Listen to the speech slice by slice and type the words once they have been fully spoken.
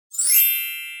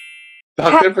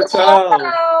Dr. Patel.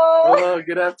 Hello. Hello,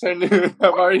 good afternoon.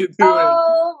 How are you doing?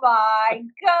 Oh my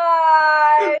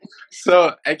gosh.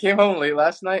 So I came home late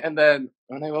last night, and then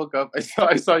when I woke up,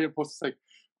 I saw your post. It's like,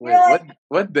 You're wait, like,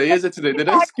 what day what is it today? are you Did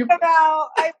I skip? talking about?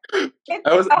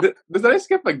 It's, Did I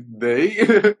skip a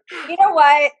day? you know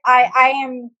what? I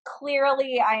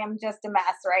am just a mess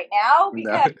right now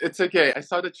No, because it's okay. I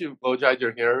saw that you blow dried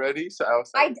your hair already, so I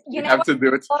was like, you we know have what? to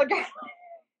do it. Our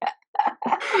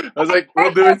I was like,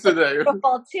 we'll do hair it looks today.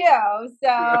 beautiful too. So,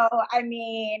 Yeah. I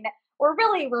mean,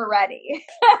 we're ready.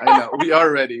 I know. We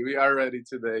are ready. We are ready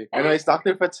today. Anyways,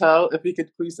 Dr. Patel, if you could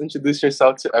please introduce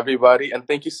yourself to everybody. And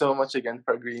thank you so much again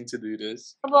for agreeing to do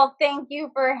this. Well, thank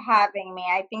you for having me.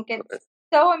 I think it's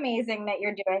so amazing that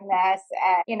you're doing this.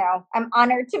 And, I'm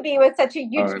honored to be with such a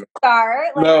huge Oh, star.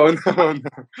 Like, no, no,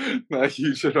 no. Not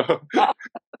huge at all.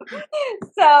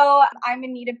 so I'm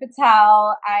Anita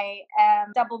Patel. I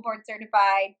am double board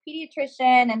certified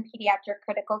pediatrician and pediatric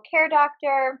critical care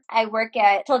doctor. I work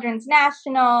at Children's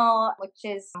National, which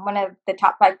is one of the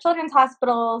top 5 children's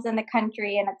hospitals in the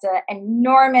country, and it's an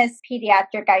enormous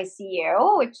pediatric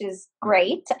ICU, which is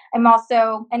great. I'm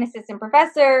also an assistant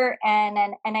professor and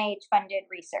an NIH funded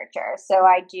researcher. So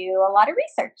I do a lot of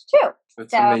research too.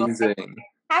 That's So amazing.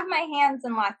 have my hands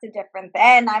in lots of different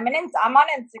things. And I'm on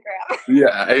Instagram. Yeah,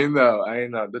 I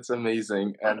know. That's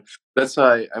amazing. And that's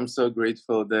why I'm so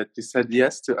grateful that you said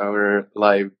yes to our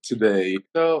live today.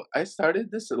 So I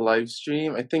started this live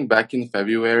stream, I think back in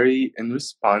February in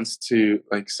response to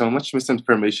like so much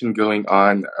misinformation going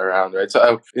on around, right?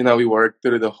 So, we worked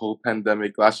through the whole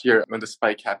pandemic last year when the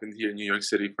spike happened here in New York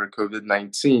City for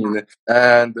COVID-19.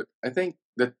 And I think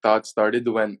the thought started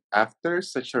when after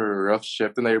such a rough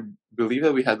shift, and I believe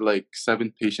that we had like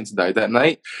 7 patients die that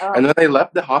night. Oh, And when I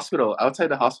left the hospital, outside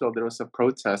the hospital, there was a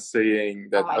protest saying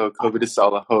oh that, my oh, God. COVID is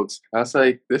all a hoax. I was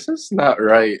like, this is not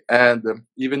right. And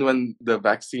even when the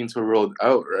vaccines were rolled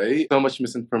out, right? So much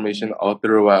misinformation all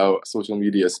throughout social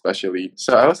media, especially.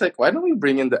 So I was like, why don't we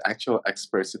bring in the actual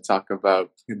experts to talk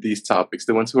about these topics,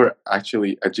 the ones who are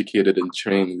actually educated and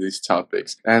trained in these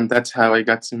topics? And that's how I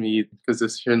got to meet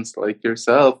physicians like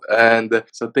yourself. And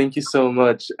so thank you so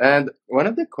much. And one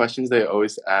of the questions they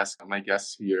always ask my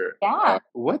guests here, Yeah.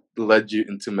 what led you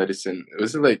into medicine?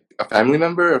 Was it like a family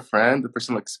member, a friend, a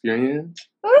personal experience?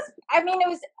 It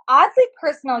was oddly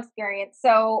personal experience.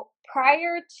 So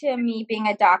prior to me being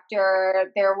a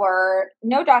doctor, there were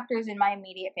no doctors in my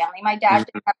immediate family. My dad Mhm,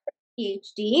 did have a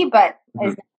PhD, but mhm,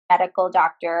 is not a medical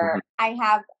doctor. mhm, I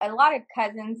have a lot of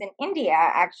cousins in India,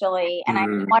 actually, and I have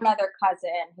mhm, one other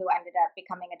cousin who ended up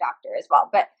becoming a doctor as well.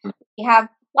 But we have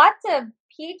lots of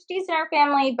PhDs in our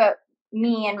family, but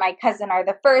me and my cousin are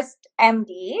the first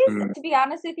MDs. mhm, To be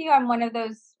honest with you, I'm one of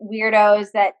those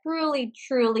weirdos that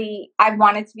truly, I've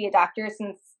wanted to be a doctor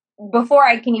since before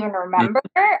I can even remember.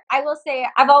 I will say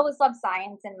I've always loved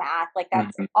science and math. Like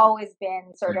that's mhm, always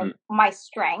been sort of mhm, my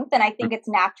strength. And I mhm. think it's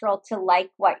natural to like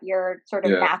what you're sort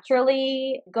of Yeah,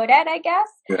 naturally good at, I guess.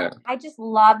 yeah. I just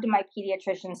loved my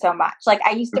pediatrician so much. Like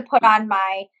I used to put on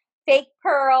my fake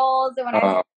pearls and when I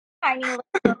was Uh, a tiny little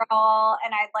girl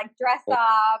and I'd like dress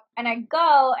up and I'd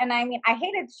go and I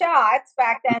hated shots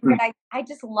back then, but I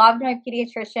just loved my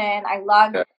pediatrician. I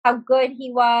loved yeah. how good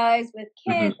he was with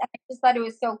Mhm, kids. And I just thought it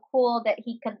was so cool that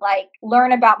he could like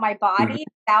learn about my mhm. body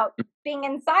without being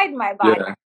inside my body.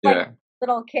 Yeah, Like yeah,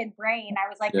 little kid brain. I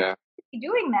was like, yeah,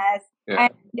 doing this. yeah.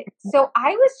 And so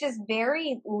I was just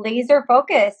very laser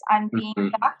focused on being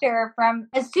Mhm, a doctor from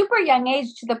a super young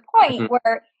age to the point mhm.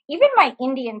 where even my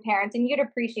Indian parents, and you'd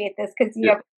appreciate this because you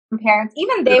Yeah, have Indian parents,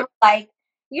 even they yeah, were like,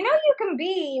 you can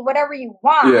be whatever you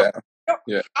want. yeah, You don't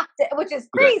yeah, have to, which is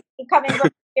yeah, crazy coming from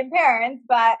Indian parents,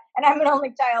 and I'm an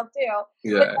only child too.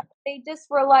 But yeah. they just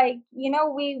were like,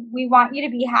 we want you to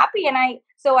be happy.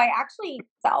 So I actually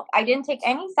I didn't take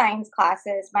any science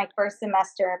classes my first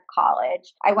semester of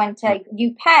college. I went to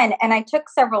UPenn and I took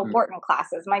several Mhm, Wharton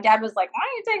classes. My dad was like, why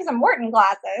don't you take some Wharton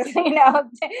classes,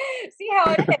 see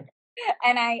how it is.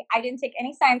 And I didn't take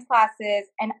any science classes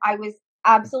and I was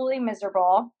absolutely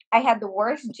miserable. I had the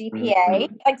worst GPA,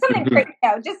 mhm, like something mhm.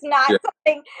 crazy, just not Yeah,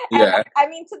 something. And yeah.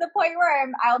 to the point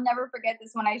where I'll never forget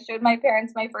this when I showed my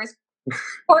parents my first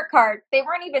report card. They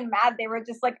weren't even mad. They were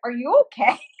just like, "Are you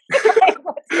okay? Like,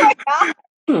 what's going on?"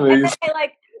 And then Amazing. I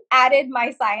like added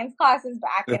my science classes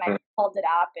back, and I pulled it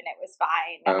up, and it was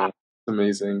fine. Wow,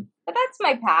 amazing. But that's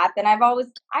my path, and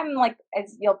I'm like,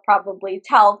 as you'll probably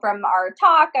tell from our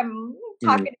talk, I'm a Mm,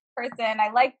 talkative person. I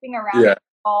like being around yeah,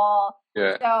 people.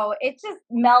 yeah, So it just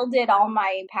melded all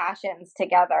my passions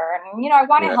together. And, I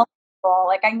want to yeah, help people.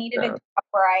 Like I needed a yeah, job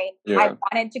where I yeah.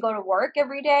 wanted to go to work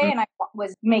every day Mm, and I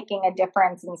was making a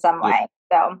difference in some yeah. way.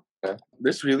 So Yeah.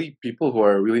 There's really people who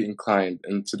are really inclined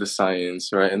into the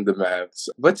science, right, and the maths.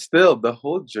 But still, the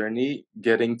whole journey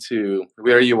getting to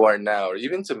where you are now, or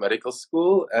even to medical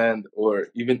school and or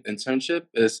even internship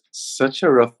is such a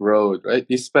rough road, right?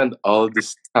 You spend all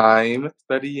this time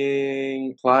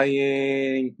studying,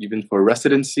 applying, even for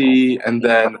residency, and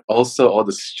then also all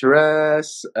the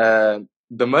stress and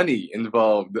the money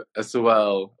involved as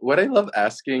well. What I love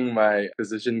asking my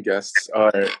physician guests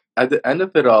are, at the end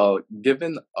of it all,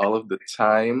 given all of the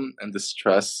time and the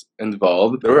stress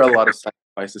involved, there were a lot of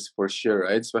sacrifices for sure,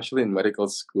 right? Especially in medical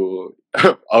school,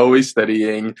 always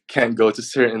studying, can't go to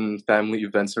certain family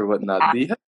events or whatnot. Do you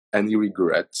have any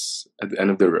regrets at the end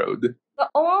of the road? The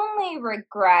only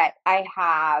regret I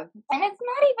have, and it's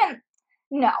not even,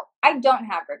 no, I don't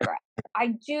have regret.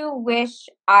 I do wish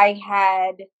I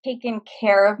had taken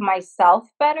care of myself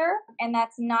better. And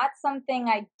that's not something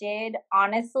I did,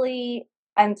 honestly,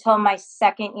 until my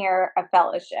second year of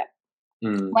fellowship.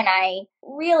 Mm. When I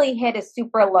really hit a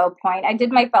super low point. I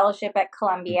did my fellowship at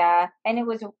Columbia, and it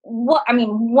was,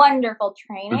 wonderful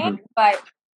training, but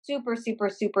super, super,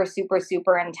 super, super,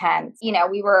 super intense. You know,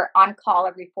 we were on call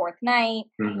every fourth night,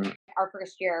 our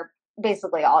first year,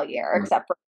 basically all year, except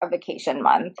for a vacation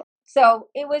month. So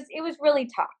it was really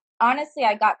tough. Honestly,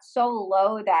 I got so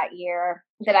low that year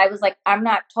that I was like, I'm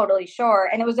not totally sure.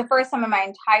 And it was the first time in my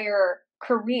entire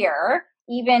career,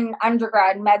 even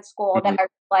undergrad, med school, that I was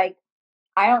like,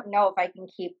 I don't know if I can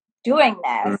keep doing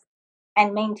this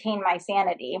and maintain my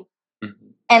sanity.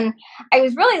 And I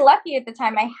was really lucky at the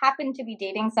time. I happened to be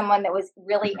dating someone that was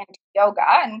really into yoga,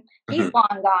 and he's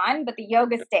long gone, but the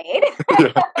yoga stayed.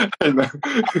 Yeah, I know.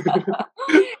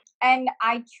 And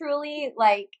I truly,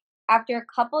 like, after a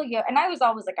couple years, and I was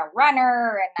always like a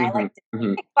runner, and I liked to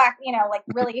kickback, like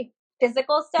really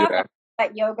physical stuff. Yeah,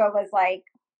 But yoga was like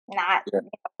not, yeah.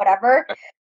 whatever.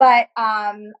 But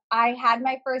I had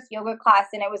my first yoga class,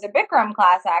 and it was a Bikram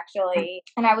class actually.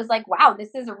 And I was like, wow,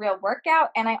 this is a real workout.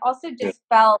 And I also just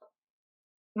felt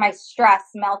my stress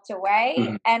melt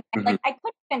away. And like I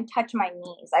couldn't even touch my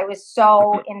knees. I was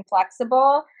so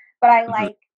inflexible. But I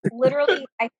like literally,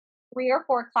 I 3 or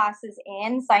 4 classes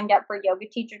in, signed up for yoga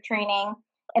teacher training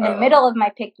in the middle of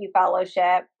my PICU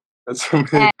fellowship. That's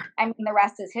amazing. And I mean, the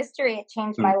rest is history. It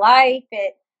changed my life.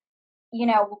 It,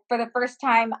 for the first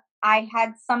time, I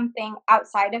had something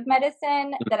outside of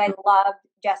medicine that I loved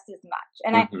just as much.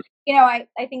 And I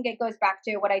think it goes back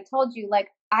to what I told you. Like,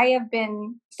 I have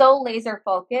been so laser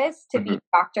focused to be a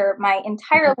doctor my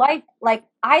entire life. Like,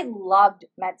 I loved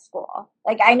med school.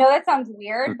 Like, I know that sounds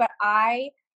weird, but I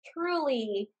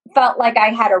truly felt like I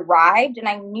had arrived, and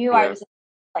I knew I was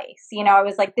place. I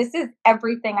was like, this is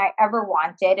everything I ever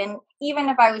wanted. And even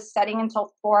if I was studying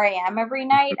until 4 a.m. every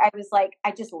night, I was like,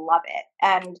 I just love it.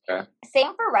 And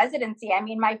same for residency. I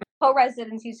mean, my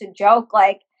co-residents used to joke,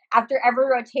 like, after every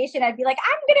rotation, I'd be like,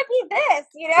 I'm going to be this,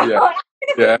 I'm going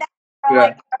to be that.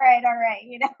 Like, all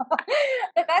right,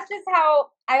 but that's just how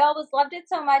I always loved it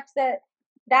so much that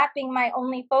being my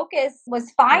only focus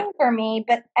was fine for me.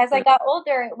 But as I got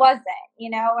older, it wasn't,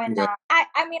 and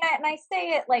I say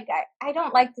it like, I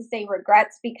don't like to say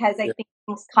regrets, because I think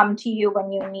things come to you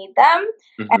when you need them.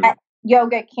 And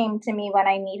yoga came to me when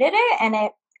I needed it, and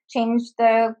it changed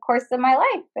the course of my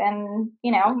life. And,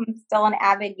 I'm still an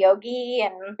avid yogi,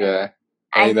 and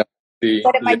I'm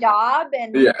good at my job,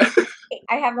 and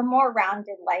I have a more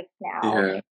rounded life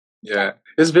now. Yeah.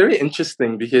 It's very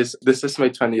interesting because this is my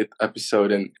 20th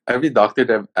episode, and every doctor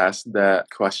that I've asked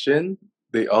that question,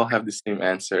 they all have the same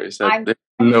answer. Is that there's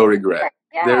no regret.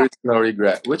 There is no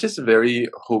regret, which is very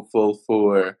hopeful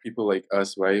for people like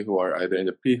us, right, who are either in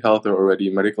the pre-health or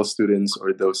already medical students,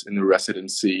 or those in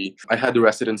residency. I had the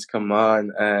residents come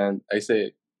on, and I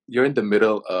say, you're in the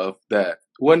middle of that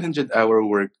 100-hour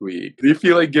work week. Do you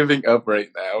feel like giving up right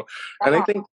now? And I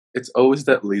think it's always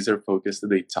that laser focus that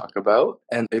they talk about,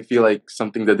 and I feel like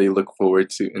something that they look forward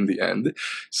to in the end.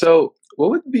 So what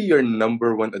would be your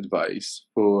number one advice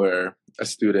for a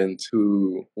student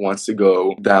who wants to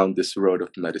go down this road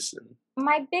of medicine?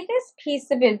 My biggest piece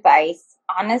of advice,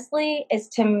 honestly, is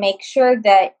to make sure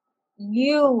that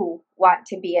you want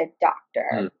to be a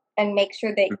doctor, and make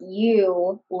sure that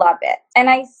you love it. And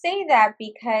I say that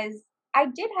because I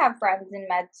did have friends in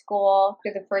med school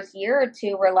through the first year or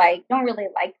two were like, don't really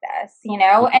like this,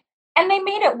 and they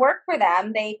made it work for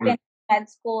them. They finished med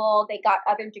school, they got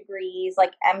other degrees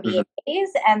like MBAs,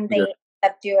 and they ended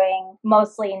up doing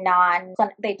mostly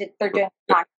they're doing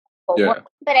non work.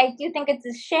 But I do think it's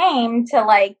a shame to,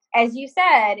 like, as you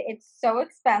said, it's so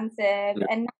expensive,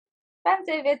 and not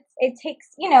expensive. It takes,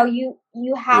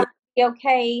 you have be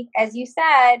okay. As you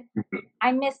said, Mhm.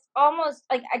 I missed almost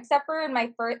like, except for in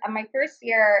my first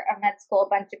year of med school, a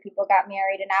bunch of people got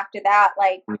married, and after that,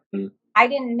 like, Mhm. I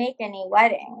didn't make any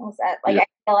weddings. Like, Yeah. I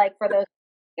feel like for those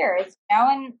years,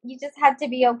 and you just had to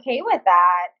be okay with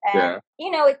that. And Yeah.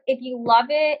 if you love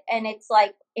it, and it's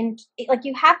like like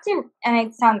you have to, and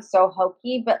it sounds so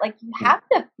hokey, but like you Mhm. have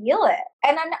to feel it.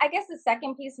 And then I guess the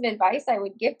second piece of advice I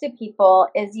would give to people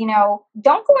is,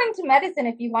 don't go into medicine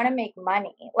if you want to make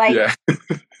money. Like, Yeah.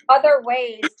 other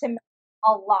ways to make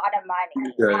a lot of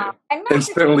money, Yeah. and not just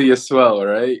Instantly as well,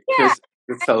 right? yeah. Because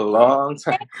it's a long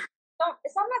time. Don't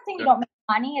so I'm not saying you Yeah. don't make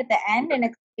money at the end, and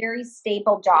it's a very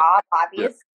stable Yeah. job, Yeah.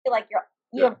 obviously, like you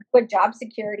Yeah. have good job Yeah.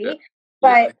 security,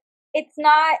 Yeah. but it's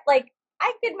not like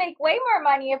I could make way more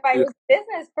money if I Yeah. was a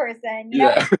business person,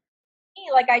 Yeah.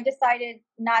 like I decided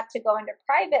not to go into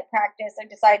private practice. I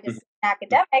decided to Mhm. stay in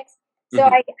academics. So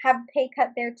Mhm. I have a pay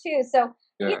cut there too. So,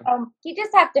 Yeah. you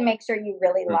just have to make sure you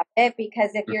really Mhm. love it,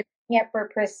 because if you're doing it for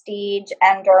prestige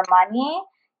and or money,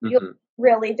 you'll Mhm. be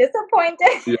really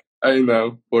disappointed. Yeah, I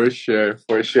know, for sure,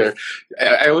 for sure.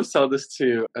 I always tell this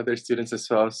to other students as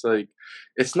well. It's like,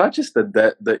 it's not just the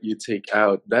debt that you take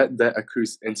out, that debt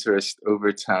accrues interest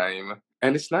over time.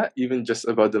 And it's not even just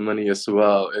about the money as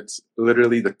well. It's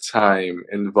literally the time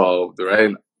involved,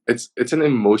 right? It's an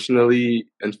emotionally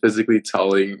and physically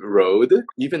tolling road,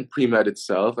 even pre-med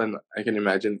itself, and I can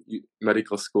imagine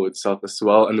medical school itself as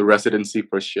well, and the residency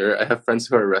for sure. I have friends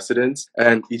who are residents,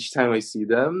 and each time I see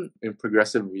them in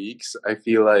progressive weeks, I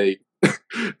feel like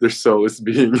their soul is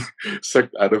being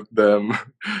sucked out of them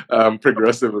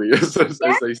progressively Yeah,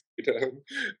 as I see them.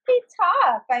 it's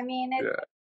tough. I mean, it's Yeah,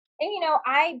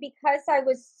 and because I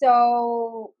was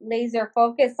so laser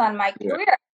focused on my yeah,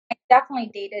 career, I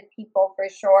definitely dated people for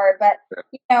sure. But yeah.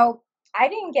 you know, I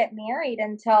didn't get married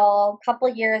until a couple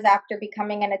years after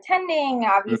becoming an attending.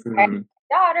 Obviously, I had Mhm.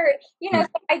 a daughter. Mhm.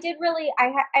 So I did really.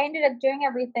 I ended up doing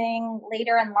everything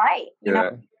later in life.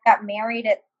 Yeah. Got married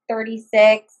at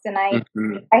 36, and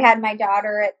Mhm. I had my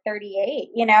daughter at 38.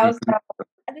 Mhm. So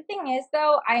the thing is,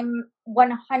 though, I'm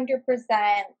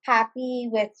 100% happy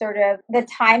with sort of the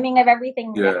timing of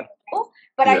everything Yeah, now.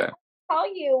 But I yeah,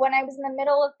 tell you, when I was in the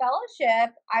middle of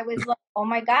fellowship, I was like, oh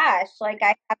my gosh, like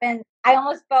I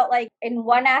almost felt like in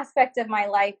one aspect of my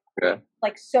life, yeah,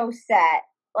 like so set,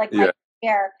 like my yeah.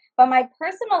 career. But my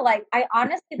personal life, I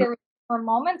honestly, were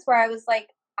moments where I was like,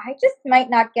 I just might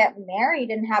not get married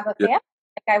and have a Yeah, family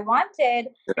like I wanted.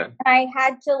 yeah, And I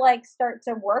had to like start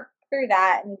to work through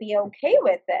that and be okay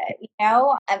with it.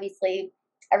 Obviously,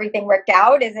 everything worked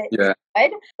out. Is it yeah,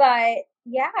 good? But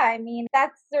yeah, I mean,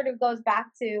 that sort of goes back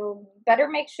to better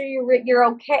make sure you're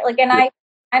okay. Like, and yeah,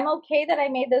 I'm okay that I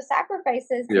made those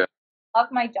sacrifices yeah, because I love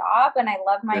my job and I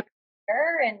love yeah, my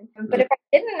career. And but mhm, if I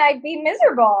didn't, I'd be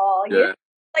miserable. yeah,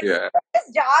 Like, yeah, screw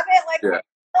this job. It like yeah.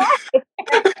 what?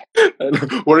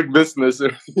 And work business.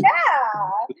 Yeah.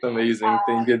 It's amazing. Uh,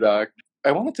 Thank you, Doc.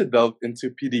 I wanted to delve into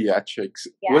pediatrics.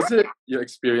 yeah. Was it your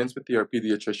experience with your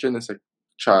pediatrician as a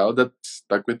child that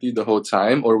stuck with you the whole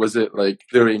time, or was it like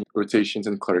during rotations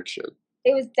and clerkship?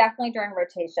 It was definitely during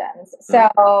rotations. So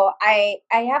Mm, I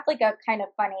have like a kind of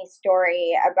funny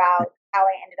story about how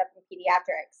I ended up in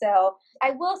pediatrics. So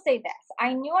I will say this: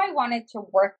 I knew I wanted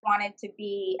to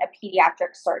be a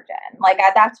pediatric surgeon. Like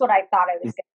that's what I thought I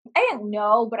was. I didn't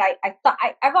know, but I thought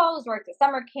I've always worked at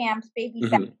summer camps,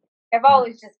 babysat. mhm, I've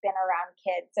always just been around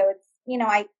kids, so it's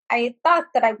I thought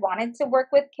that I wanted to work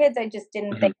with kids. I just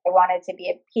didn't mhm, think I wanted to be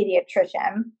a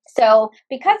pediatrician. So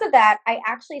because of that, I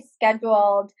actually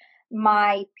scheduled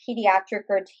my pediatric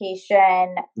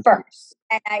rotation mhm, first.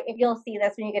 And you'll see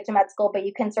this when you get to med school, but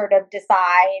you can sort of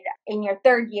decide in your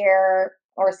third year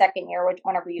or second year,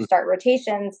 whenever you mhm, start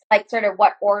rotations, like sort of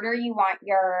what order you want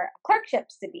your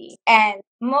clerkships to be. And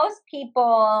most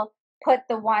people put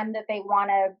the one that they want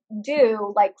to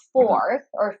do like mhm, fourth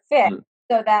or fifth, mhm,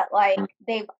 so that like mhm,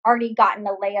 they've already gotten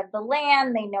a lay of the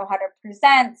land, they know how to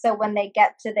present. So when they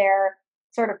get to their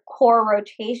sort of core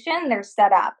rotation, they're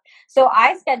set up. So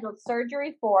I scheduled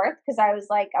surgery fourth because I was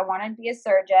like, I wanted to be a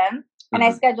surgeon. And I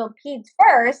mhm, scheduled peds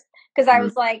first because I mhm.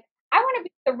 was like, I want to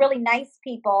be the really nice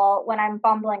people when I'm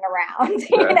fumbling around,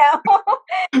 Yeah,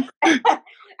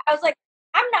 I was like,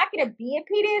 I'm not going to be a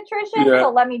pediatrician, yeah, so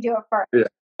let me do it first. yeah,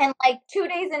 And like 2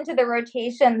 days into the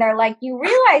rotation, they're like, you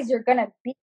realize you're going to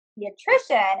be a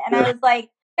pediatrician. And I yeah, was like,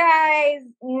 guys,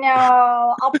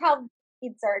 no, I'll probably be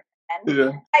a surgeon.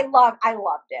 yeah, I loved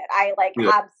it. I like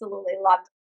yeah. absolutely loved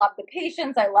the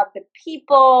patients. I loved the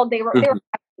people. They were Mhm,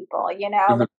 people,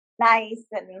 mhm, like nice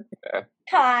and yeah,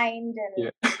 kind, and yeah.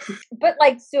 but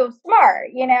like so smart.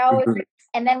 Mhm,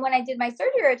 And then when I did my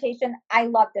surgery rotation, I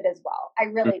loved it as well. I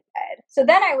really did. So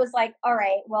then I was like, all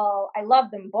right, well, I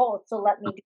love them both. So let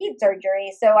me do ped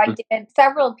surgery. So I did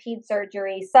several ped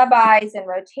surgery, sub-Is and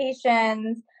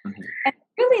rotations. And I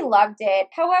really loved it.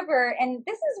 However, and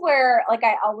this is where like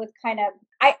I always kind of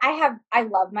I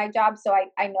love my job, so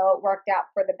I know it worked out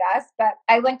for the best. But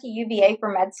I went to UVA for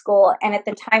med school, and at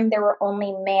the time there were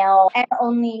only male and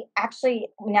only actually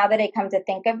now that I come to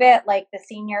think of it, like the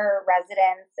senior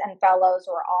residents and fellows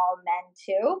were all men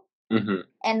too.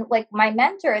 And like my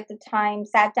mentor at the time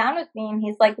sat down with me and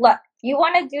he's like, look, if you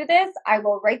want to do this, I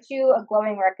will write you a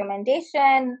glowing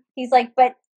recommendation. He's like,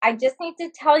 but I just need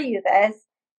to tell you this.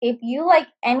 If you like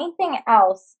anything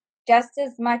else just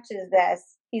as much as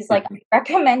this, he's like, I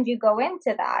recommend you go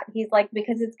into that. He's like,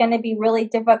 because it's going to be really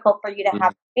difficult for you to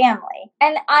have a family.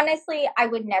 And honestly, I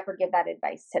would never give that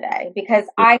advice today because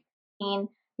I've seen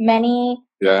many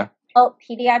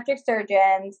pediatric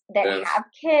surgeons that have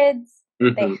kids,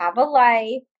 they have a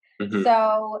life.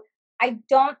 So I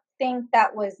don't think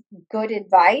that was good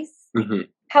advice.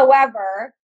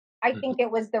 However, I think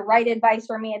it was the right advice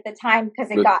for me at the time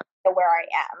because it got me to where I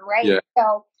am, right?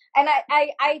 So, and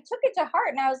I took it to heart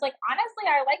and I was like, honestly,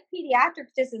 I like pediatrics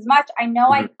just as much. I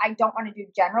know I don't want to do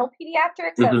general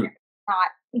pediatrics. So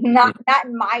not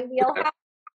in my wheelhouse,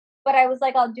 but I was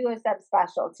like, I'll do a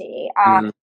subspecialty.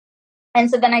 And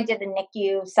so then I did the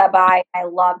NICU sub-I. I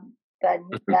loved the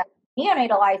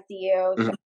neonatal ICU.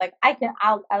 So like I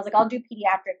was like, I'll do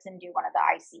pediatrics and do one of the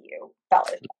ICU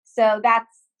fellowships. So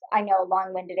that's, I know, a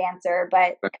long-winded answer,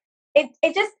 but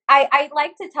it just, I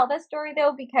like to tell this story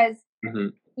though, because,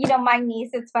 you know, my niece,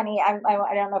 it's funny. I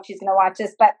don't know if she's going to watch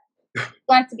this, but she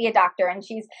wants to be a doctor and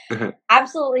she's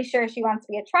absolutely sure she wants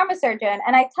to be a trauma surgeon.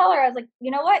 And I tell her, I was like,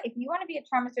 you know what, if you want to be a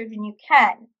trauma surgeon, you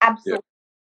can absolutely.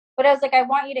 But I was like, I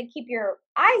want you to keep your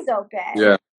eyes open,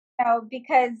 you know,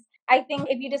 because I think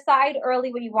if you decide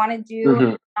early what you want to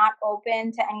do, not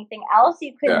open to anything else,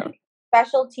 you could be a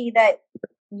specialty that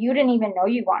you didn't even know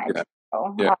you wanted to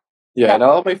do. And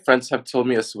all of my friends have told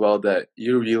me as well that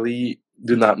you really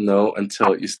do not know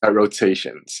until you start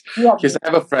rotations. Because I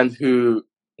have a friend who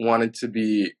wanted to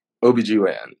be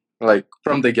OBGYN, like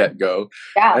from the get-go.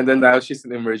 And then now she's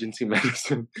in emergency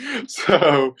medicine.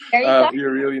 So you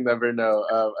really never know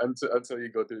until you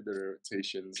go through the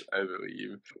rotations, I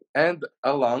believe. And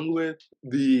along with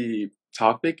the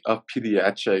topic of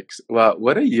pediatrics, wow,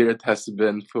 what a year it has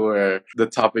been for the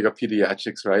topic of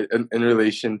pediatrics, right? In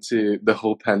relation to the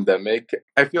whole pandemic.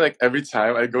 I feel like every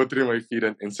time I go through my feed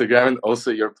on Instagram and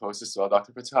also your post as well,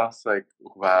 Dr. Patel, it's like,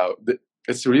 wow,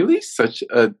 it's really such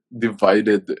a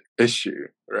divided issue,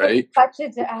 right?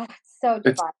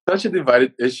 It's such a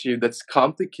divided issue that's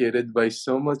complicated by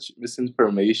so much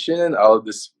misinformation and all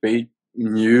this fake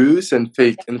news and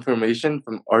fake information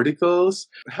from articles.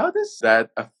 How does that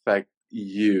affect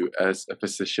you as a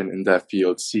physician in that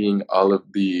field, seeing all of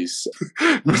these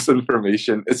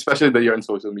misinformation, especially that you're on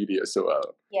social media so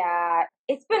well? Yeah,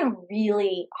 it's been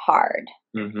really hard.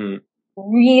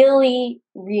 Really,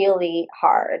 really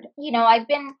hard. You know,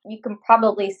 you can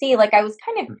probably see, like I was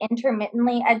kind of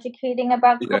intermittently educating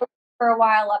about COVID for a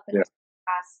while up until the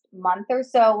past month or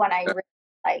so when I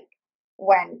really,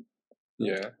 went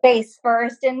face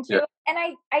first into it. And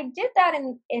I did that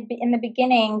in the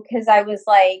beginning because I was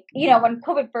like, you know, when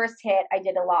COVID first hit, I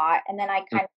did a lot. And then I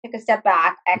kind of took a step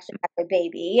back. I actually had a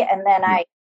baby. And then I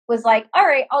was like, all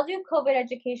right, I'll do COVID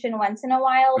education once in a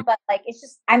while, but like, it's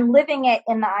just, I'm living it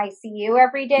in the ICU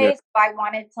every day. So I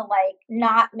wanted to like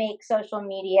not make social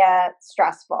media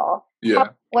stressful.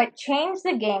 What changed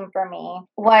the game for me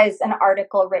was an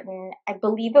article written, I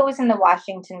believe it was in the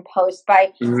Washington Post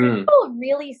by several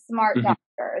really smart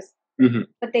doctors,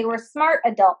 but they were smart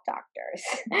adult doctors.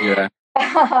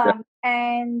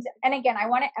 And again, I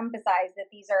want to emphasize that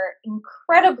these are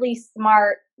incredibly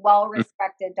smart,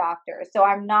 well-respected doctors. So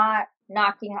I'm not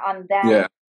knocking on them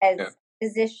as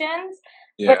physicians,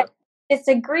 but I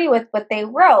disagree with what they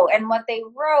wrote. And what they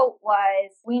wrote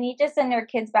was, we need to send our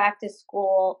kids back to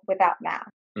school without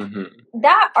masks.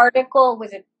 That article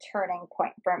was a turning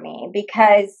point for me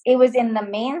because it was in the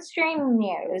mainstream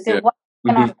news. It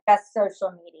wasn't on just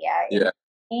social media. It was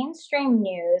mainstream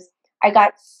news. I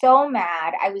got so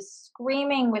mad. I was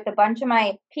screaming with a bunch of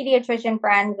my pediatrician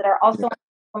friends that are also on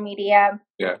social media.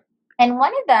 And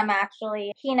one of them,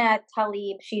 actually, Hina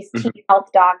Talib, she's Teen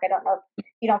Health Doc. I don't know if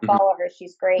you don't follow her.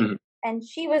 She's great. And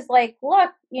she was like,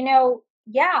 look, you know,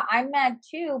 yeah, I'm mad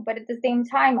too. But at the same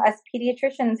time, us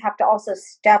pediatricians have to also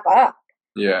step up.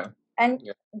 And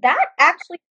that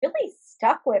actually really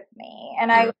stuck with me.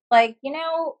 And I was like, you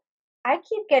know, I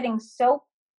keep getting so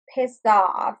pissed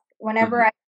off whenever I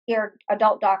see hear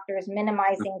adult doctors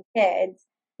minimizing kids.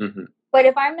 Mhm. But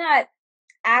if I'm not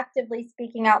actively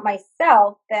speaking out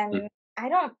myself, Mhm. then I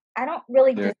don't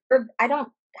really Yeah. deserve I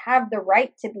don't have the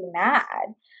right to be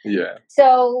mad. Yeah.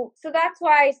 So that's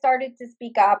why I started to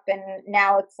speak up, and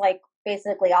now it's like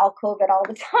basically all COVID all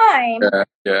the time, Yeah.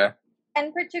 Yeah.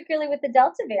 and particularly with the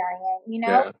Delta variant,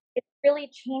 Yeah. it really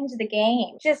changed the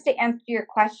game. Just to answer your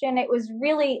question, it was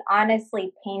really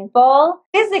honestly painful,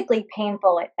 physically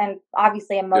painful, and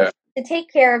obviously Yeah. emotional to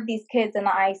take care of these kids in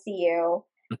the ICU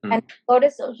and Mhm. go to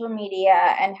social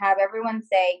media and have everyone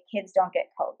say kids don't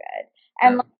get COVID.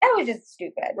 And Yeah. like, that was just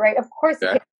stupid, right? Of course,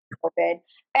 Yeah. kids get COVID.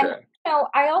 And Yeah.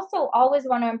 I also always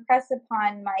want to impress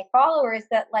upon my followers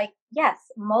that, like, yes,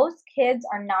 most kids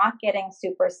are not getting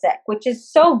super sick, which is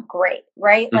so great,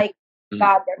 right? Mhm. Like, Mhm.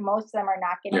 God, most of them are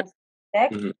not Yeah. getting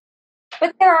sick. Mhm.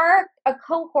 But there are a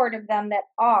cohort of them that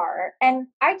are. And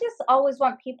I just always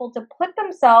want people to put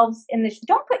themselves in the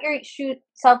don't put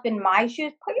yourself in my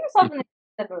shoes, put yourself in Mhm.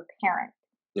 the shoes of a parent.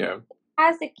 Yeah.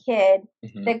 As a kid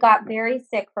Mhm. that got very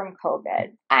sick from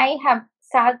COVID, I have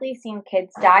sadly seen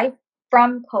kids die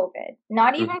from COVID,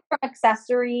 not Mhm. even from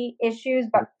accessory issues,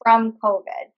 but from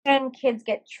COVID. And kids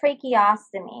get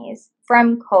tracheostomies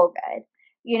from COVID.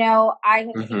 I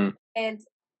have seen Mhm. kids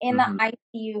in the Mhm.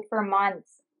 ICU for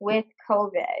months with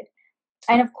COVID.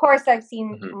 And of course, I've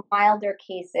seen Mhm. milder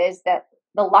cases that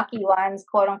the lucky ones,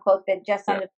 quote unquote, that just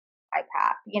Yeah. under the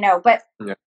IPAP, but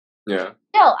Yeah. Yeah.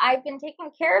 still, I've been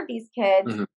taking care of these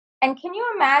kids. Mhm. And can you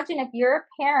imagine if you're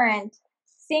a parent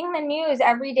seeing the news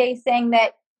every day saying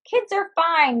that kids are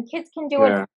fine, kids can do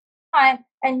what Yeah. they want,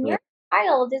 and Yeah. your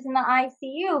child is in the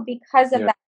ICU because of Yeah.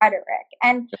 that rhetoric?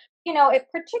 And it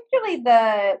particularly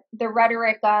the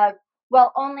rhetoric of,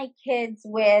 well, only kids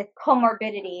with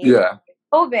comorbidities, Yeah.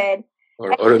 COVID.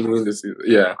 Or autoimmune disease.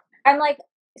 Yeah. I'm like,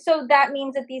 so that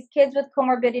means that these kids with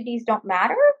comorbidities don't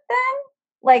matter then?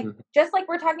 Like, Mhm. just like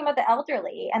we're talking about the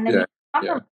elderly and the Yeah. Yeah.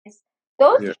 immunocompromised,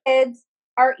 those Yeah. kids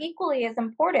are equally as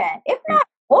important, if Mhm. not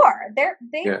more. They have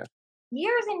Yeah.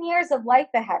 years and years of life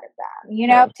ahead of them.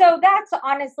 Yeah. So that's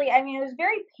honestly, I mean, it was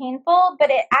very painful, but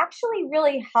it actually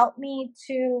really helped me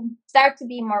to start to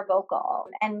be more vocal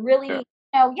and Yeah. really,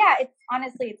 yeah, it's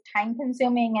time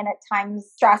consuming and at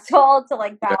times stressful to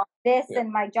like Yeah. balance this Yeah.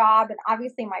 and my job and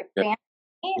obviously my Yeah. family.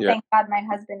 Yeah. Thank God my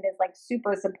husband is like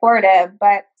super supportive,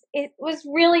 but it was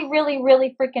really, really,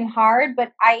 really freaking hard.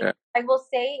 But I, Yeah. I will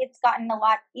say it's gotten a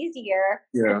lot easier.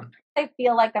 Yeah. I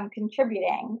feel like I'm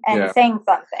contributing and Yeah. saying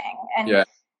something. And Yeah.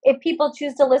 if people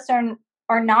choose to listen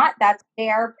or not, that's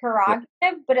their Yeah.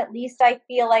 prerogative. But at least I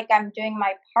feel like I'm doing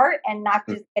my part and not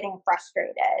Mhm. just getting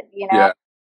frustrated. Yeah. Yeah,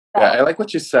 So I like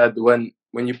what you said when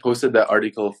you posted that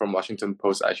article from Washington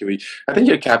Post. Actually, I think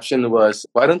your caption was,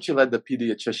 "Why don't you let the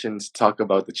pediatricians talk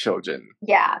about the children?"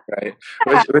 yeah. Right,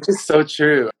 which is so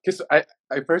true. Because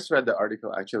I first read the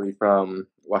article actually from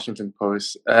Washington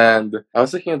Post, and I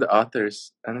was looking at the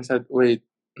authors, and I said, "Wait,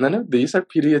 none of these are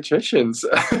pediatricians."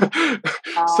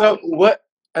 Um, So what?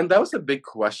 And that was a big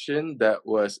question that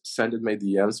was sent in my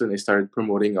DMs when I started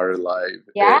promoting our live.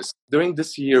 yeah. Is during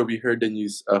this year we heard the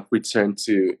news of return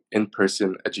to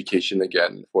in-person education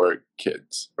again for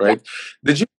kids, Yeah. right?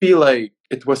 Did you feel like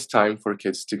it was time for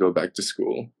kids to go back to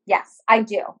school? Yes, I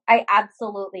do. I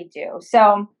absolutely do.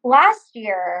 So last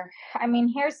year, I mean,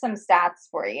 here's some stats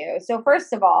for you. So,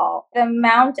 first of all, the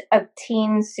amount of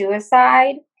teen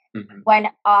suicide Mm-hmm. went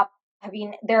up. I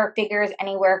mean, there are figures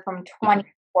anywhere from 20 to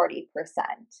 40%.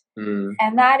 Mm-hmm.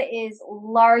 And that is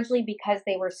largely because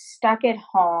they were stuck at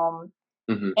home,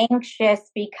 Mm-hmm. anxious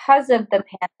because of the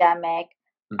pandemic,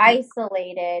 Mm-hmm.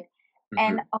 isolated, Mm-hmm.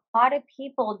 and a lot of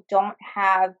people don't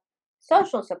have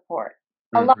social support.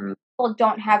 A lot Mm-hmm. of people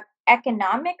don't have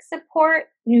economic support,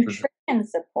 Mm-hmm. nutrition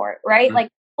support, right? Mm-hmm.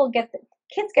 Like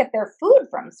kids get their food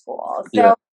from school.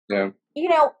 Yeah. So,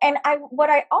 Yeah. and what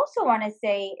I also want to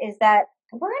say is that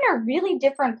we're in a really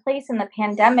different place in the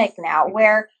pandemic now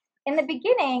where in the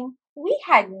beginning we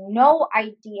had no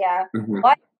idea Mm-hmm.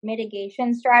 what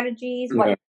mitigation strategies, what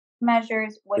Yeah.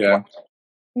 measures would Yeah. work.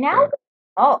 Now Yeah.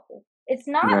 we know. It's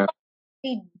not Yeah. like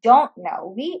we don't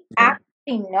know. We Yeah.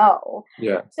 actually know.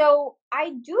 Yeah. So I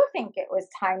do think it was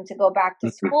time to go back to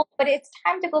Mm-hmm. school, but it's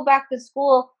time to go back to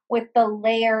school with the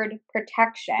layered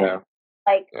protection. Yeah.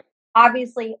 Like Yeah.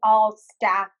 obviously all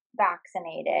staff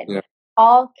vaccinated, Yeah.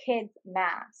 all kids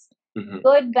masked, Mm-hmm.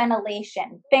 good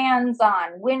ventilation, fans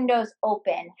on, windows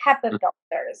open, HEPA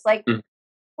filters. Like Mm-hmm.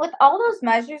 with all those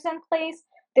measures in place,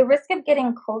 the risk of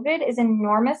getting COVID is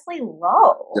enormously Yeah.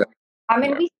 low. I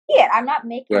mean, Yeah. we see it. I'm not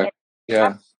making Yeah. it up.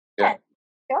 Yeah. Yeah.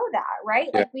 Show that, right?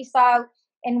 Yeah. Like we saw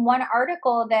in one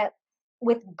article that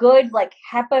with good like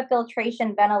HEPA filtration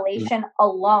Mm-hmm. ventilation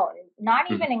alone, not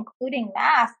Mhm. even including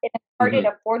masks, it imparted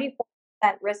Mhm. a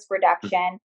 44% risk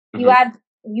reduction. You Mhm. add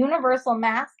universal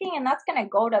masking, and that's going to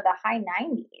go to the high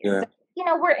 90s. Yeah.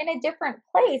 So, we're in a different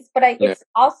place, but Yeah. it's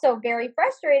also very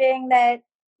frustrating that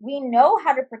we know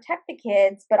how to protect the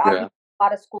kids, but Yeah. obviously a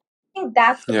lot of schools. I think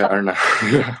that's the Yeah. Or not.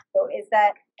 Yeah. is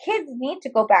that kids need to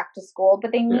go back to school,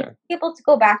 but they need Yeah. to be able to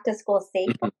go back to school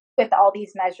safely Mhm. with all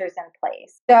these measures in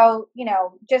place. So,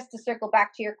 just to circle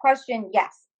back to your question,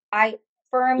 yes, I Yeah.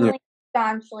 firmly,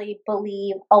 staunchly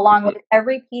believe, along Mhm. with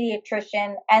every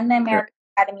pediatrician and the Yeah. American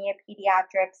Academy of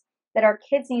Pediatrics, that our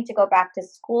kids need to go back to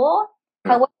school.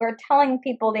 Yeah. However, we're telling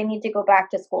people they need to go back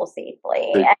to school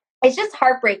safely. They- And it's just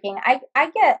heartbreaking.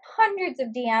 I get hundreds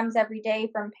of DMs every day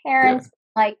from Yeah. parents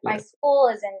like, my Yeah. school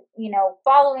isn't,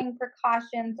 following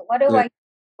precautions. What do Yeah. I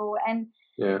do? And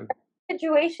Yeah. the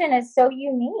situation is so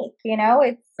unique.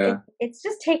 Yeah. It's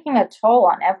just taking a toll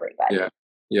on Yeah. everybody.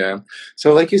 Yeah.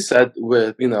 So like you said,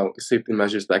 with safety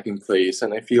measures back in place,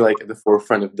 and I feel like at the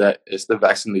forefront of that is the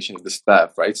vaccination of the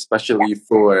staff, right? Especially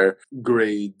for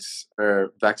grades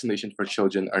where vaccination for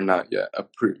children are not yet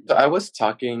approved. So I was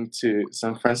talking to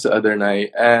some friends the other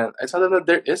night, and I told them that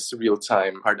there is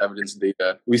real-time hard evidence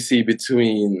data we see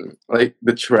between like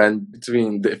the trend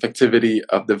between the effectivity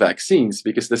of the vaccines,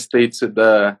 because the states with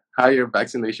the higher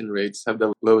vaccination rates have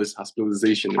the lowest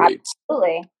hospitalization rates.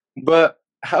 Absolutely. But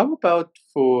how about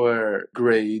for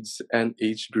grades and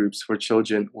age groups for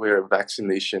children where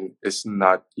vaccination is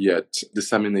not yet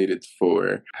disseminated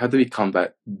for? How do we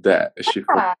combat that issue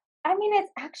for? Yeah. I mean,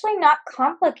 it's actually not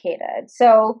complicated.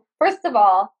 So, first of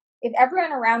all, if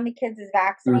everyone around the kids is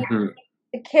vaccinated, Mm-hmm.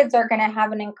 the kids are going to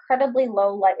have an incredibly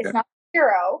low it's Yeah. not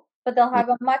zero, but they'll have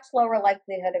a much lower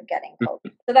likelihood of getting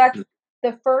COVID. So that's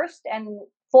the first and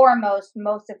foremost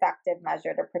most effective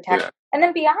measure to protect. Yeah. And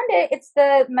then beyond it, it's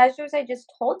the measures I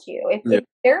just told you. Yeah. If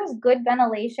there's good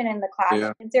ventilation in the class,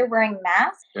 Yeah. kids are wearing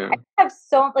masks. Yeah. I have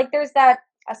there's that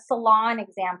a salon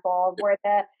example where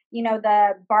the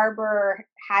barber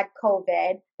had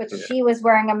COVID, but Yeah. she was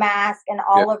wearing a mask and Yeah.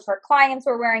 all of her clients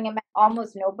were wearing a mask.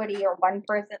 Almost nobody or one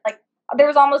person, there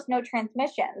was almost no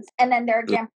transmissions. And then there are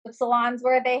Yeah. examples of salons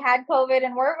where they had COVID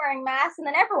and weren't wearing masks and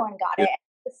then everyone got Yeah. it.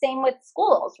 The same with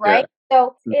schools, Yeah. right?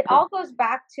 So it Mhm. all goes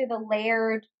back to the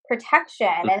layered protection.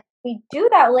 And if we do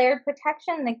that layered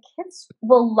protection, the kids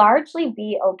will largely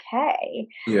be okay.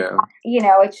 Yeah.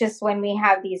 It's just when we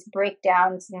have these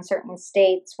breakdowns in certain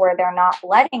states where they're not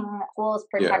letting schools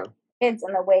protect kids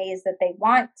in the ways that they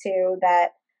want to,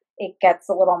 that it gets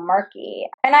a little murky.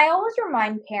 And I always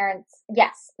remind parents,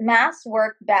 yes, masks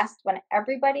work best when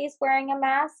everybody's wearing a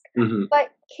mask, Mm-hmm.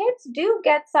 but kids do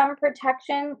get some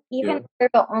protection even Yeah. if they're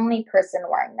the only person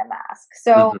wearing the mask.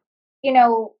 So,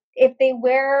 Mm-hmm. if they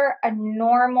wear a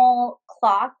normal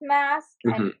cloth mask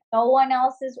and Mm-hmm. no one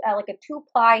else is like a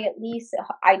 2-ply, at least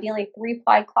ideally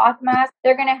 3-ply cloth mask,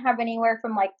 they're going to have anywhere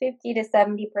from like 50 to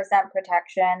 70%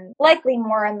 protection, likely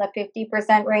more in the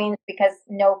 50% range because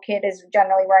no kid is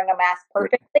generally wearing a mask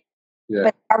perfectly. Yeah.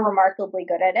 But are remarkably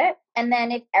good at it. And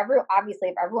then if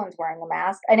everyone's wearing a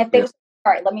mask, and if they, Yeah.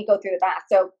 all right, let me go through the mask.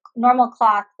 So normal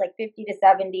cloth, like 50 to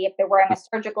 70. If they're wearing a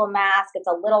surgical mask, it's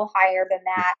a little higher than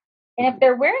that. And if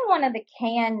they're wearing one of the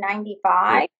Yeah.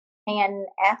 KN95, KNF,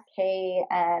 Yeah.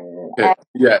 KNF,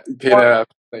 Yeah.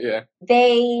 Yeah.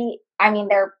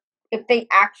 Yeah. if they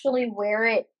actually wear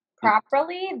it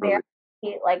properly, they're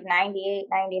Really. like 98,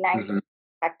 99 Mm-hmm.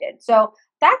 protected. So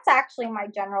that's actually my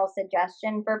general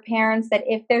suggestion for parents, that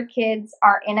if their kids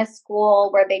are in a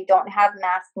school where they don't have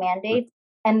mask mandates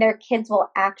and their kids will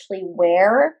actually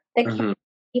wear the Mm-hmm.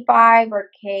 K5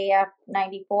 or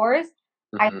KF94s,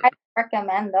 I Mm-hmm. highly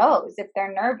recommend those if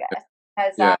they're nervous,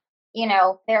 because Yeah.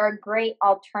 they're a great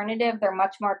alternative. They're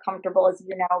much more comfortable, as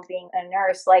being a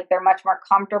nurse. Like, they're much more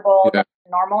comfortable Yeah.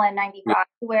 than normal Yeah. N95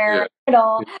 to wear.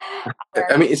 Yeah.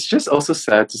 I mean, it's just also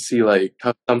sad to see like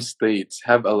how some states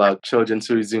have allowed children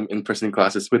to resume in-person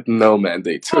classes with no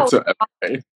mandates Oh, whatsoever,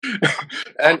 right?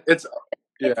 And it's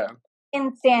it's yeah,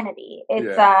 insanity.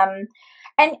 It's yeah,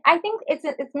 and I think it's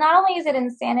not only is it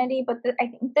insanity, but I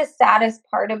think the saddest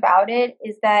part about it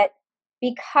is that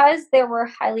because there were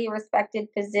highly respected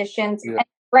physicians, yeah, and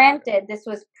granted, this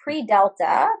was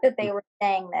pre-Delta that they were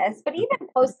saying this, but even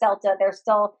post-Delta, there's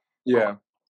still yeah,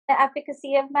 the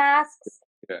efficacy of masks.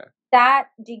 yeah, That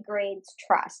degrades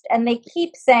trust. And they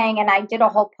keep saying, and I did a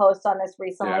whole post on this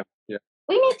recently, yeah, yeah,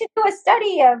 we need to do a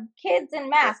study of kids in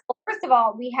masks. Well, first of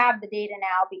all, we have the data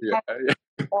now yeah, because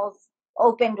yeah, schools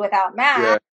opened without yeah,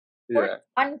 masks. yeah,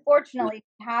 Unfortunately,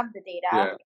 we have the data,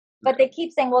 yeah, but they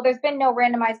keep saying, well, there's been no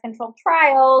randomized controlled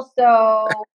trials, so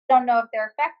don't know if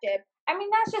they're effective. I mean,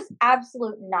 that's just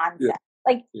absolute yeah, nonsense.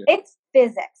 Like, yeah, it's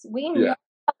physics. We know yeah,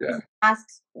 Yeah.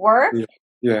 masks work, Yeah.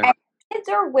 Yeah. and kids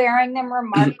are wearing them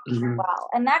remarkably well.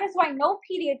 And that is why no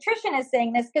pediatrician is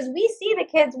saying this, because we see the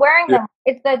kids wearing Yeah. them.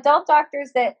 It's the adult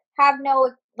doctors that have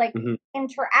no like Mhm.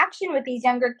 interaction with these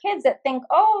younger kids that think,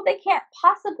 oh, they can't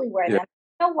possibly wear Yeah. them.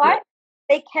 You know Yeah. what?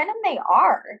 They can and they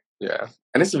are. Yeah.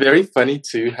 And it's very funny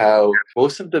too how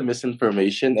most of the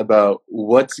misinformation about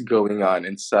what's going on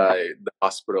inside the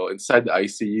hospital, inside the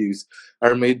ICUs,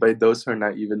 are made by those who are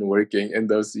not even working in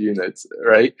those units,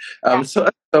 right? Yeah. So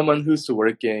as someone who's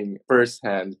working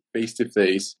firsthand, face to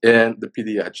face in the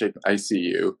pediatric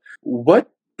ICU, what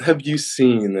have you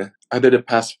seen either the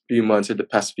past few months or the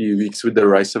past few weeks with the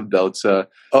rise of Delta?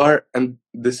 Or, and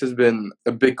this has been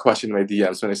a big question in my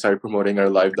DMs when I started promoting our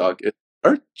live doc,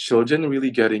 are children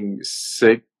really getting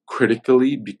sick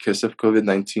critically because of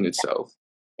COVID-19 itself?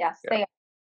 Yes, Yeah. they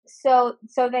are.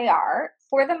 So they are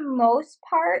for the most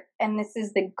part, and this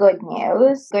is the good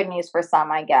news. Good news for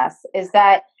some, I guess, is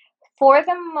that for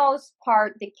the most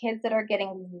part, the kids that are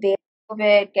getting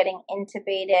COVID, getting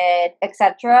intubated,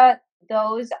 etc.,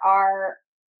 those are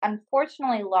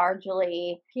unfortunately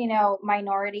largely,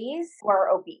 minorities who are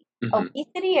obese. Mm-hmm.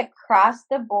 Obesity across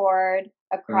the board,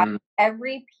 across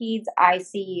every peds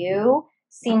ICU,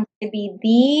 seems to be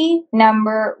the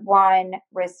number one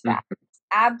risk factor.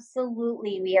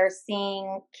 Absolutely, we are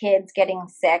seeing kids getting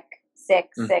sick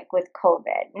with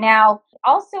COVID. Now,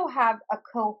 also have a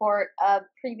cohort of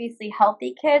previously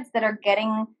healthy kids that are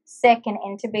getting sick and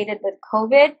intubated with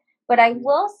COVID. But I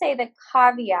will say the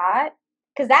caveat,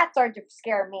 because that started to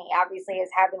scare me, obviously, as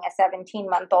having a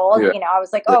 17-month-old. Yeah. I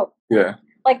was like, Yeah. oh, Yeah.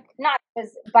 like not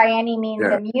as by any means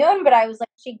Yeah. immune, but I was like,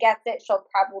 she gets it, she'll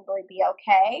probably be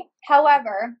okay.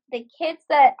 However, the kids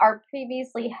that are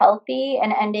previously healthy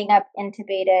and ending up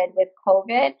intubated with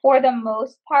COVID, for the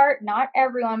most part, not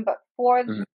everyone, but for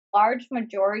the large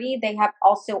majority, they have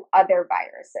also other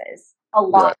viruses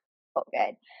along Right. with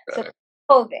COVID. So Right.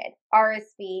 COVID,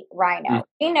 RSV, rhino.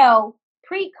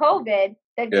 Pre-COVID,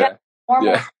 the Yeah. just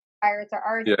normal Yeah. virus or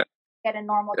RSV Yeah. get a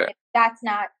normal Yeah. kid. That's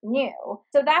not new.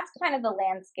 So that's kind of the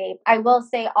landscape. I will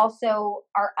say also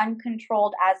our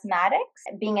uncontrolled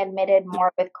asthmatics being admitted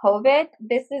more with COVID.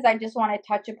 I just want to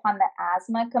touch upon the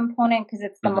asthma component because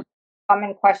it's the most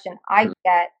common question I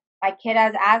get. My kid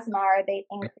has asthma, are they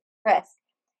increased risk?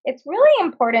 It's really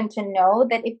important to know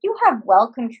that if you have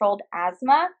well controlled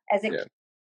asthma as a kid,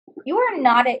 you are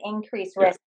not at increased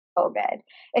risk of COVID.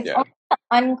 It's Yeah. only the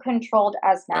uncontrolled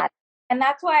asthmatic. And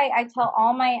that's why I tell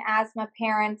all my asthma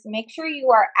parents, make sure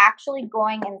you are actually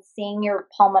going and seeing your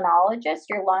pulmonologist,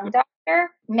 your lung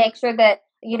doctor. Make sure that,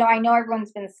 I know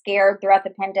everyone's been scared throughout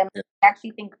the pandemic. I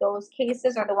actually think those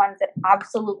cases are the ones that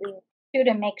absolutely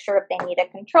to make sure if they need a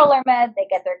controller med, they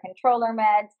get their controller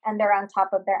meds and they're on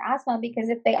top of their asthma, because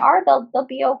if they are, they'll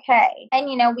be okay. And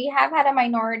we have had a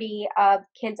minority of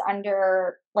kids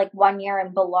under like 1 year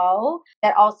and below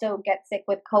that also get sick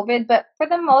with COVID, but for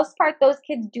the most part, those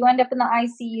kids do end up in the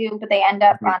ICU, but they end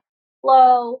up on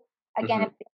flow. Again, if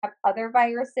they have other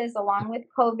viruses along with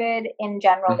COVID, in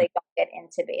general, they don't get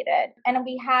intubated. And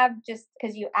we have, just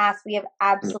because you asked, we have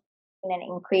absolutely an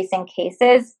increase in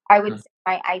cases. I would say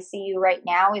my ICU right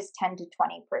now is 10 to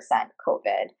 20%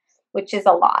 COVID, which is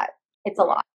a lot. It's a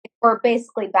lot. We're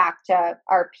basically back to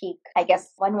our peak. I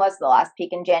guess when was the last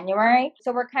peak? In January.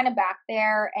 So we're kind of back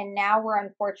there. And now we're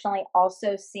unfortunately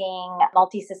also seeing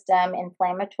multi-system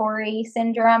inflammatory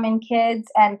syndrome in kids.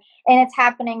 And it's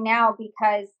happening now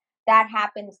because that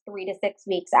happens 3 to 6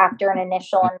 weeks after an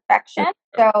initial infection.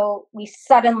 So we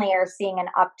suddenly are seeing an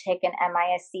uptick in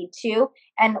MISC too.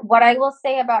 And what I will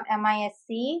say about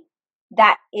MISC,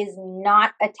 that is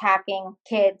not attacking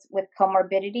kids with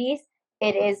comorbidities.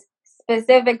 It is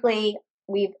specifically,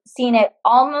 we've seen it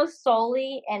almost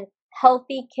solely in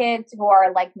healthy kids who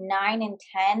are like 9 and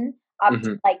 10 up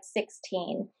to like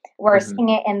 16. We're seeing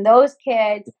it in those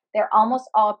kids. They're almost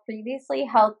all previously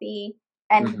healthy.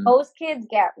 And those kids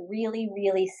get really,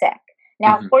 really sick.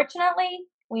 Now, fortunately,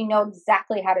 we know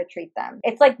exactly how to treat them.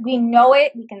 It's like we know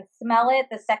it, we can smell it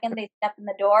the second they step in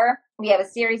the door. We have a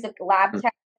series of lab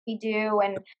tests we do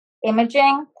and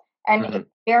imaging. And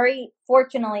very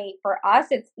fortunately for us,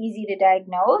 it's easy to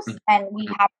diagnose and we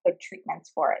have good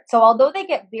treatments for it. So although they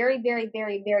get very, very,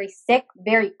 very, very sick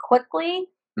very quickly,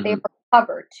 they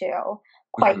recover too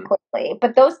quite quickly.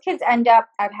 But those kids end up,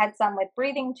 I've had some with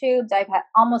breathing tubes. I've had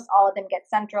almost all of them get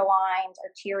central lines,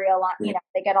 arterial line,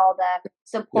 they get all the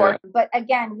support. But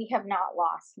again, we have not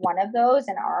lost one of those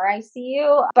in our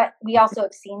ICU, but we also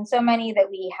have seen so many that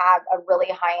we have a really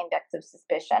high index of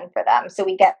suspicion for them. So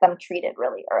we get them treated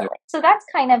really early. So that's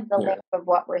kind of the link of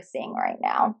what we're seeing right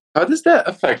now. How does that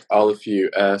affect all of you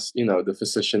as, the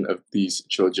physician of these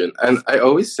children? And I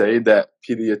always say that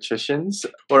pediatricians,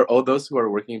 or all those who are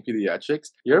working in pediatrics,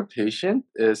 your patient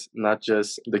is not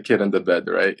just the kid on the bed,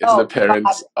 right? It's the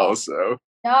parents also.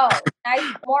 No, I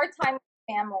spend more time with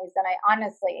families than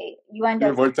you end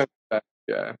up. More time.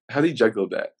 Yeah. How do you juggle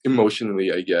that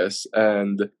emotionally, I guess?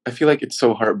 And I feel like it's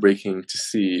so heartbreaking to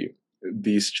see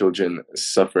these children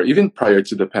suffer, even prior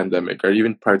to the pandemic or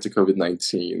even prior to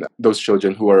COVID-19, those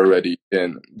children who are already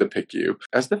in the PICU.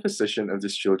 As the physician of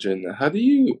these children, how do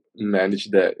you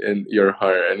manage that in your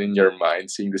heart and in your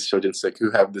mind, seeing these children sick who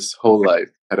have this whole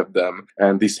life ahead of them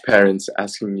and these parents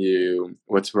asking you,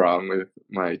 what's wrong with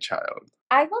my child?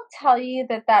 I will tell you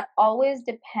that always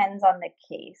depends on the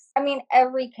case. I mean,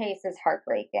 every case is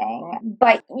heartbreaking,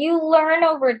 but you learn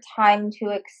over time to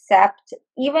accept,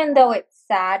 even though it's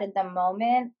sad in the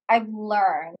moment, I've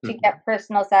learned to get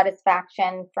personal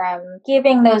satisfaction from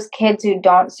giving those kids who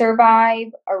don't survive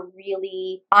a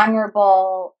really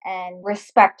honorable and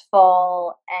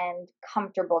respectful and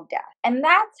comfortable death. And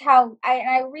that's how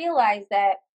I realize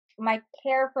that my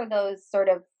care for those sort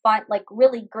of fun, like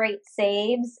really great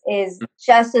saves is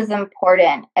just as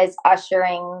important as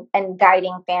ushering and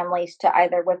guiding families to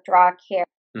either withdraw care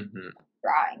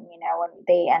drawing, when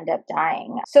they end up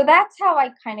dying. So that's how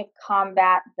I kind of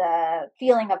combat the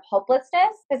feeling of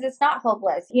hopelessness, because it's not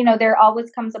hopeless. There always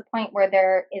comes a point where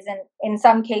there isn't, in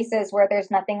some cases, where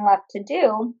there's nothing left to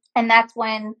do. And that's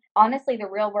when, honestly, the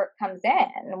real work comes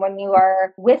in, when you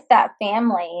are with that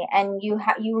family and you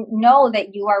know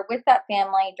that you are with that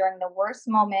family during the worst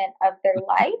moment of their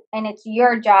life. And it's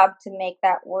your job to make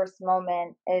that worst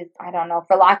moment as, I don't know,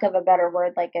 for lack of a better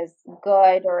word, like as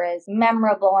good or as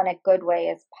memorable in a good way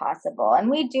as possible. And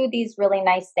we do these really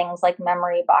nice things like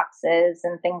memory boxes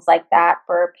and things like that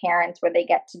for parents, where they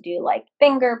get to do like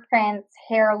fingerprints,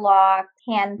 hair locks,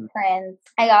 handprints.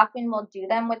 I often will do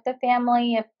them with the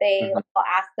family if they will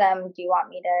ask them, do you want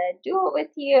me to do it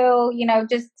with you?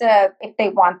 Just if they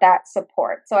want that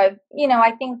support. So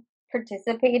I think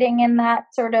participating in that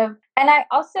sort of, and I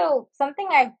also, something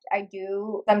I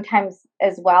do sometimes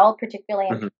as well, particularly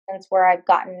in patients where I've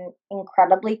gotten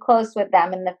incredibly close with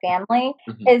them and the family,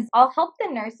 is I'll help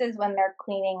the nurses when they're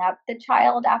cleaning up the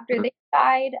child after they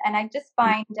died. And I just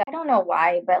find, I don't know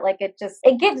why, but like it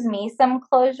gives me some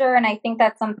closure. And I think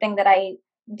that's something that I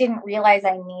didn't realize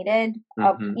I needed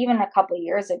even a couple of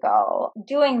years ago.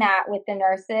 Doing that with the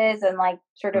nurses and like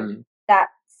sort of that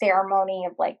ceremony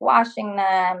of like washing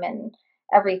them and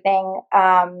everything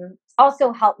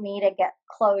also helped me to get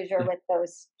closure with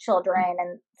those children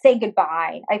and say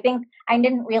goodbye. I think I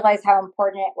didn't realize how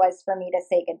important it was for me to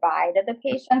say goodbye to the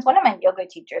patients. One of my yoga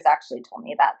teachers actually told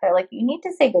me that. They're like, you need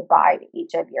to say goodbye to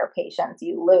each of your patients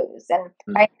you lose. And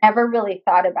I never really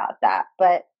thought about that,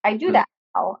 but I do that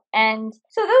now. And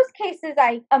so those cases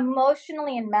I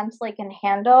emotionally and mentally can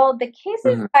handle. The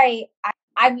cases I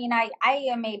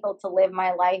am able to live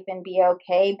my life and be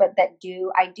okay, but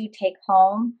I do take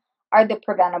home are the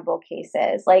preventable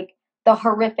cases, like the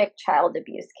horrific child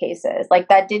abuse cases, like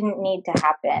that didn't need to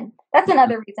happen. That's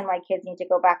another reason why kids need to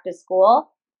go back to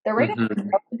school. The rate of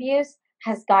child abuse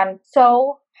has gone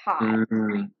so high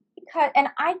because, and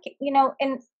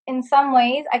in some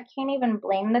ways, I can't even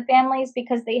blame the families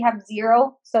because they have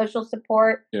zero social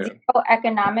support, zero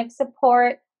economic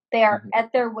support. They are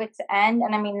at their wits' end.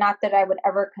 And I mean, not that I would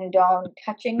ever condone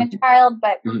touching a child,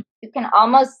 but you can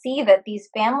almost see that these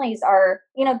families are,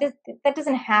 that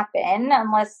doesn't happen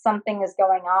unless something is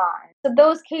going on. So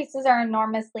those cases are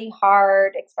enormously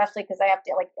hard, especially because I have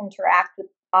to like interact with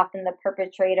often the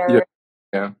perpetrator.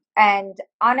 Yeah. And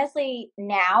honestly,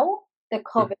 now the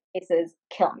COVID cases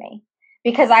kill me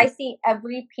because I see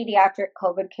every pediatric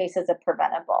COVID case as a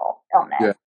preventable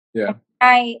illness. Yeah.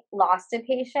 I lost a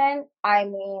patient. I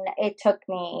mean, it took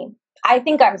me, I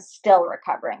think I'm still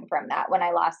recovering from that when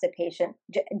I lost a patient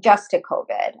just to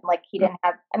COVID. Like he didn't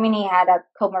have, he had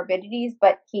comorbidities,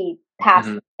 but he passed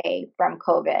away from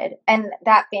COVID. And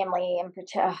that family in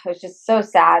particular was just so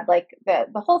sad. Like the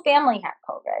whole family had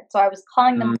COVID. So I was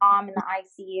calling the mom in the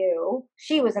ICU.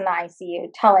 She was in the ICU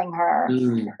telling her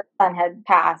her son had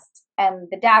passed. And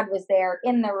the dad was there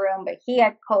in the room, but he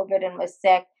had COVID and was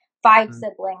sick. 5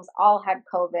 siblings all had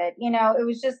COVID. It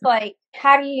was just like,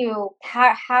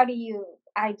 it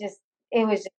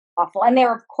was just awful. And they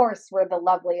were, of course, were the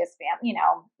loveliest family,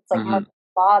 it's like mother,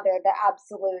 father, the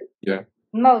absolute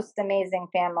most amazing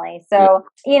family. So,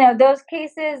 those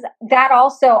cases, that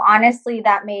also, honestly,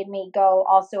 that made me go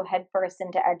also headfirst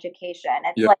into education.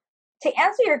 It's Yeah. like, to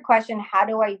answer your question, how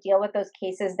do I deal with those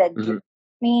cases that do Hmm.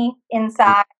 me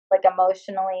inside, like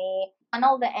emotionally,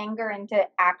 funnel the anger into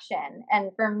action?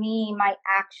 And for me, my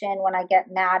action when I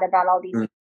get mad about all these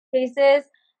cases,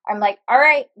 I'm like, all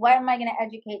right, what am I going to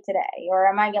educate today?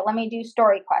 Or let me do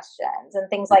story questions and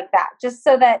things like that, just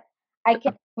so that I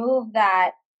can move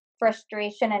that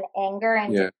frustration and anger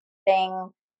into Yeah.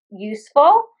 something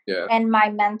useful. Yeah. And my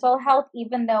mental health,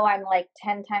 even though I'm like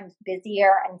 10 times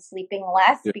busier and sleeping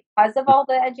less Yeah. because of all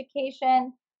the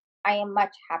education, I am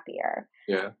much happier.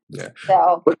 Yeah. Yeah.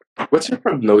 So, What's your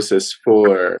prognosis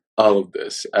for all of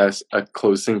this as a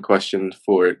closing question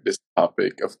for this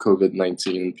topic of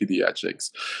COVID-19 pediatrics?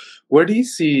 Where do you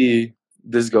see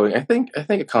this going? I think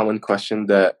a common question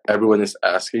that everyone is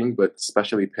asking, but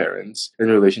especially parents in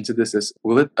relation to this is,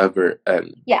 will it ever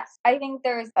end? yes, I think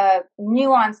there's a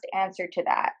nuanced answer to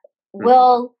that. Mhm.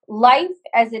 Will life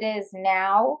as it is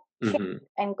now change Mhm.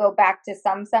 and go back to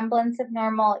some semblance of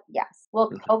normal? Yes.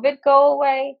 Will Mhm. COVID go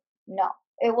away? No,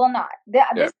 it will not. Yeah.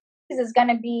 This is going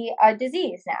to be a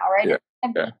disease now, right? Yeah. It's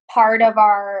going to Yeah. be part of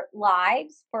our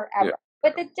lives Yeah. forever.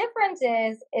 But the difference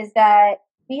is that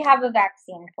we have a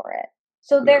vaccine for it.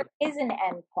 So Yeah. there is an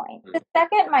end point. The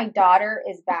second my daughter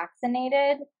is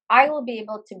vaccinated, I will be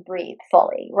able to breathe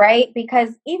fully, right?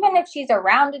 Because even if she's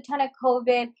around a ton of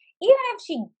COVID, even if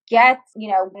she gets,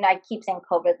 and I keep saying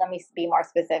COVID, let me be more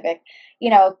specific,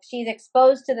 if she's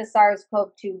exposed to the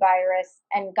SARS-CoV-2 virus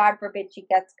and God forbid she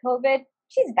gets COVID,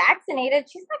 she's vaccinated,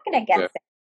 she's not going to get Yeah. sick.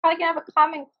 She's probably going to have a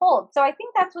common cold. So I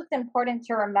think that's what's important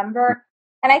to remember.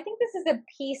 And I think this is a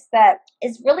piece that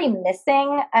is really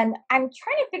missing. And I'm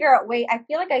trying to figure out I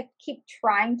feel like I keep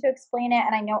trying to explain it,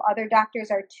 and I know other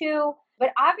doctors are too.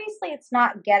 But obviously, it's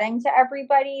not getting to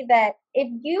everybody that if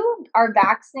you are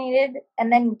vaccinated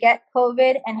and then get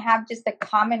COVID and have just a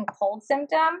common cold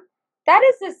symptom, that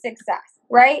is a success,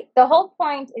 right? The whole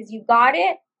point is you got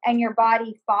it and your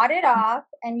body fought it off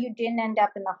and you didn't end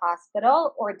up in the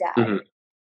hospital or dead. Mhm.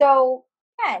 So,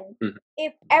 again, Mhm.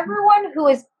 if everyone who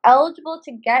is eligible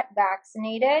to get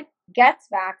vaccinated gets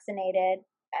vaccinated,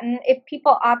 and if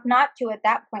people opt not to at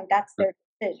that point, that's their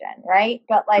decision, right?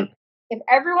 But Mhm. like, if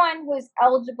everyone who's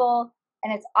eligible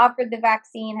and is offered the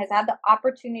vaccine has had the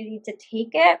opportunity to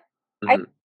take it, I think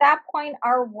Mhm. at that point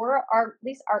our world, or at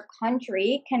least our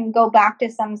country, can go back to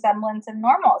some semblance of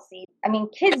normalcy. I mean,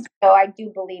 kids, though, I do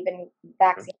believe in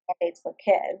vaccine mandates for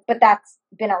kids, but that's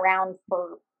been around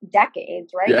for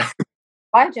decades, right? Yeah.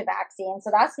 Bunch of vaccines, so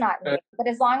that's not new. But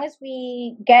as long as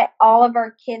we get all of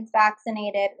our kids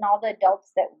vaccinated and all the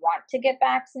adults that want to get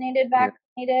Yeah. vaccinated,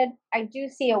 I do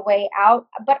see a way out.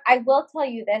 But I will tell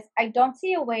you this, I don't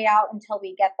see a way out until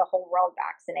we get the whole world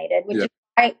vaccinated, which Yeah. is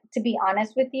why, to be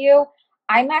honest with you,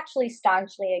 I'm actually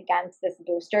staunchly against this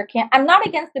booster I'm not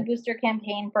against the booster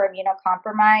campaign for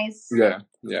immunocompromised Yeah.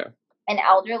 Yeah. and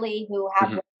elderly who have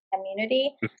Mhm.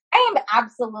 immunity. I am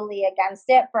absolutely against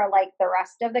it for like the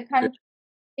rest of the Yeah. country,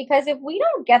 because if we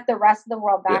don't get the rest of the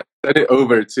world Yeah. back, Send it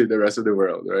over to the rest of the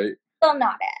world, right? it will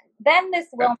not end. Then this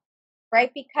Yeah. will,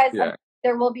 right? Because Yeah.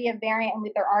 there will be a variant,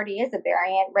 and there already is a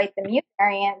variant, right? The mutant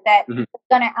variant that Mhm. is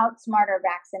going to outsmart our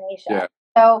vaccination. Yeah.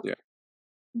 So, Yeah.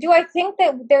 do I think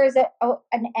that there's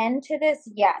an end to this?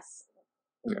 Yes.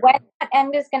 When Yeah. that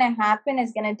end is going to happen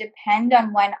is going to depend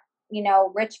on when,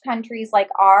 rich countries like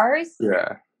ours,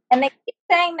 Yeah. and they keep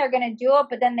saying they're going to do it,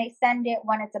 but then they send it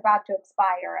when it's about to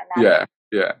expire, and that's Yeah.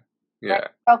 Yeah. right. Yeah.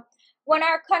 So when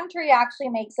our country actually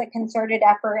makes a concerted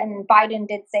effort, and Biden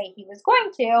did say he was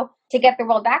going to get the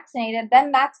world vaccinated,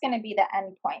 then that's going to be the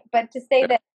end point. But to say Yeah.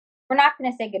 that we're not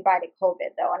going to say goodbye to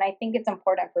COVID, though, and I think it's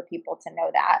important for people to know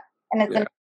that, and it's Yeah.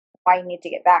 why you need to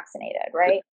get vaccinated,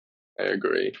 right? I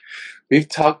agree. We've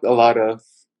talked a lot of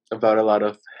about a lot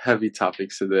of heavy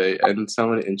topics today and so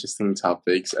many interesting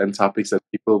topics and topics that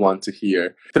people want to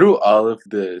hear. Through all of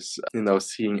this,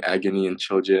 seeing agony in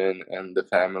children and the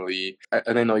family.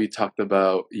 And I know you talked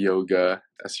about yoga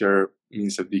as your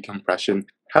means of decompression.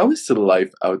 How is the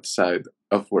life outside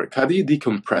of work? How do you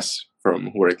decompress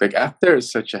from work? Like after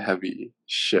such a heavy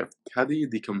shift, how do you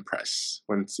decompress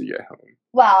once you get home?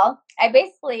 Well, I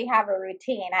basically have a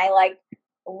routine. I like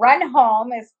run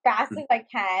home as fast as I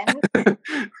can, spend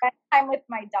time with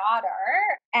my daughter.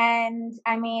 And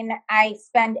I mean, I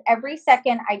spend every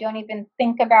second, I don't even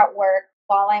think about work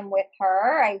while I'm with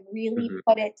her. I really Mhm.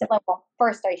 put it to like, well,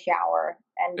 first I shower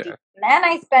Yeah. and then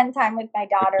I spend time with my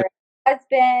daughter and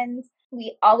husband.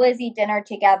 We always eat dinner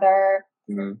together.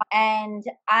 Mhm. And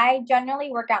I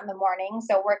generally work out in the morning.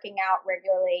 So working out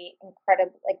regularly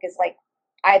incredible, like, is like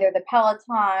either the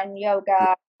Peloton,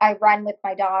 yoga. I run with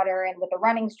my daughter and with a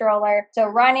running stroller. So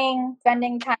running,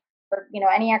 spending time, or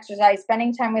any exercise,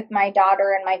 spending time with my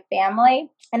daughter and my family.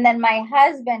 And then my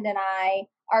husband and I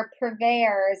are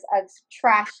purveyors of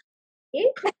trash.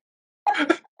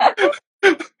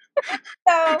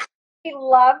 So we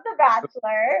love The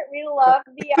Bachelor. We love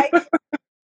a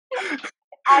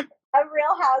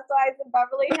Real Housewives of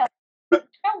Beverly Hills. You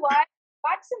know what?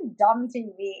 Watch some dumb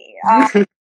TV.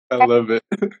 I love it.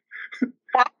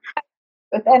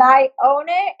 And I own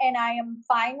it and I am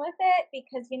fine with it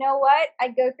because you know what? I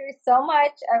go through so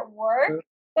much at work,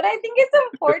 but I think it's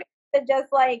important to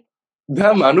just like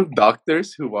The amount of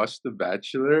doctors who watch The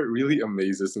Bachelor really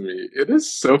amazes me. It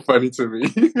is so funny to me.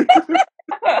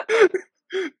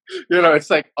 It's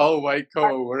like all white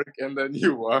couple work, and then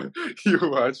you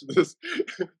watch this.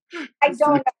 I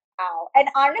don't know how. And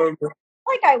honestly,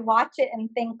 like I watch it and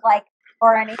think like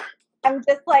or anything. I'm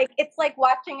just like it's like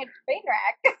watching a train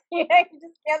wreck. You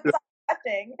just can't stop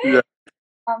watching. Yeah,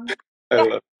 I Yeah.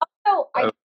 love. Also,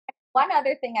 one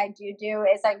other thing I do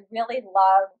is I really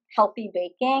love healthy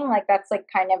baking. Like that's like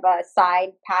kind of a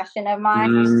side passion of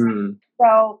mine. Mm,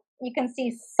 So you can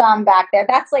see some back there.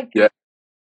 That's yeah,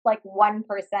 like 1%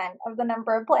 of the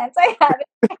number of plants I have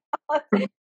in my house.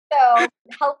 So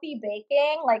healthy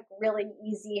baking, like really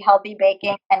easy healthy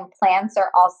baking, and plants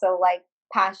are also like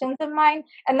passions of mine.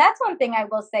 And that's one thing I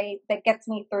will say that gets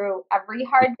me through every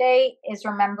hard day is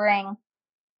remembering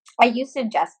I used to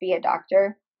just be a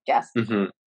doctor, just mm-hmm,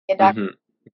 be a doctor.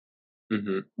 mm-hmm,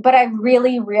 mm-hmm. But I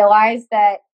really realized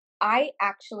that I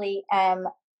actually am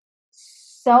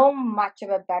so much of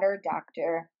a better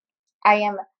doctor. I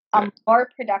am Yeah, a more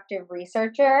productive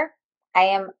researcher. I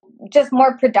am just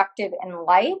more productive in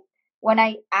life when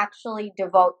I actually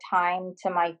devote time to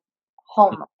my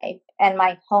home life and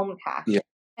my home passion. yeah,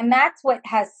 And that's what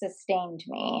has sustained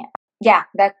me. Yeah,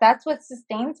 that's what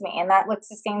sustains me. And that what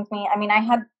sustains me. I mean, I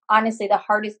had honestly the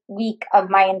hardest week of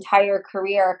my entire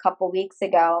career a couple weeks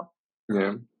ago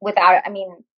yeah. without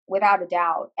a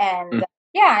doubt. And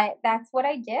yeah, that's what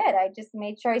I did. I just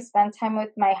made sure I spent time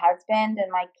with my husband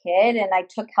and my kid, and I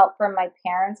took help from my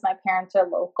parents. My parents are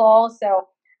local, so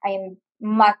I am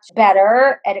much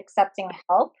better at accepting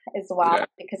help as well Yeah.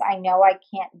 because I know I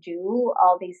can't do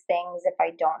all these things if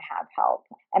I don't have help.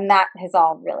 And that has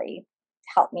all really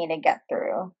helped me to get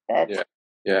through this. Yeah.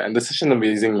 Yeah, and that's such an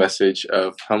amazing message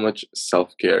of how much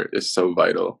self-care is so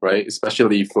vital, right?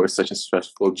 Especially for such a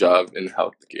stressful job in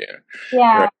healthcare,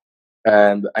 Yeah. right?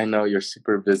 And I know you're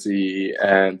super busy,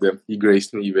 and you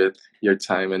graced me with your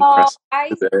time and Oh, presence I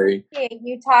today. appreciate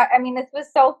you talk. I mean, this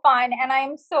was so fun, and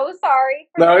I'm so sorry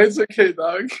for No, the. it's okay,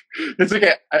 dog. It's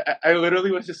okay. I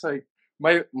literally was just like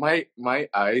my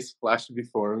eyes flashed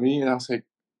before me, and I was like,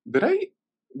 did I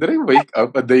did I wake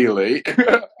up a day late?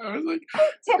 I was like,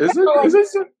 is it Typical is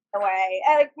this? way.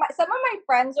 And like some of my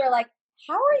friends are like,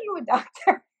 "How are you a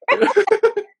doctor?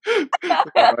 No,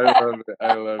 I love it.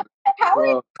 I love it. How are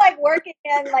you Well, like working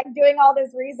and like doing all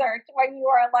this research when you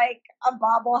are like a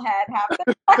bobblehead half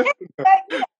the time?"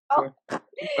 But,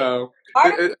 no,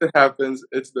 part of it happens.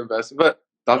 It's the best. But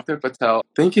Dr. Patel,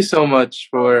 thank you so much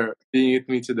for being with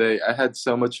me today. I had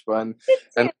so much fun it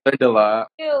and too. I learned a lot.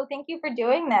 Thank you for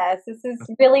doing this. This is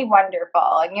really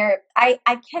wonderful, and I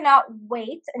cannot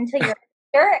wait until you're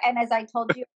here. And as I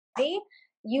told you already,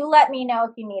 you let me know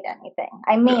if you need anything.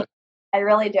 I mean, Yeah. I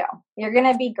really do. You're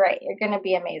gonna be great. You're gonna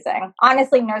be amazing.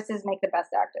 Honestly, nurses make the best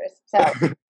doctors. So,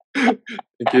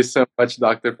 Thank you so much,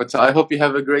 Dr. Patel. I hope you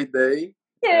have a great day.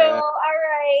 too. And All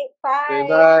right. say Bye.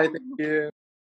 bye. Thank you.